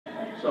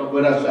So,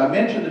 but I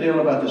mentioned the deal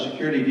about the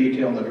security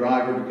detail and the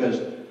driver because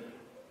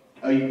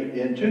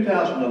in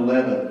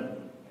 2011,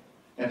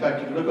 in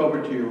fact, if you look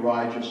over to your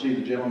right, you'll see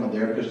the gentleman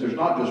there, because there's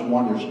not just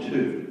one, there's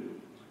two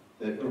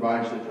that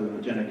provides it for the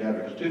lieutenant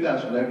governor. Because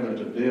 2011, there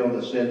was a bill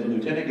that said the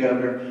lieutenant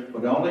governor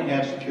would only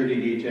have security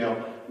detail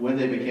when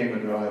they became a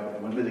driver,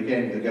 when they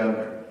became the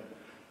governor.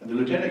 And the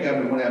lieutenant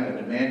governor went out and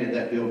demanded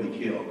that bill be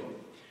killed.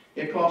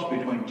 It costs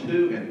between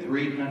 $200,000 and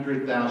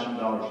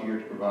 $300,000 a year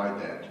to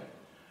provide that,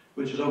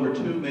 which is over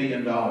 $2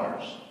 million.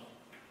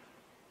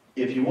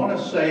 If you want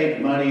to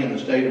save money in the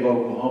state of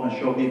Oklahoma and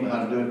show people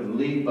how to do it,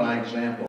 lead by example.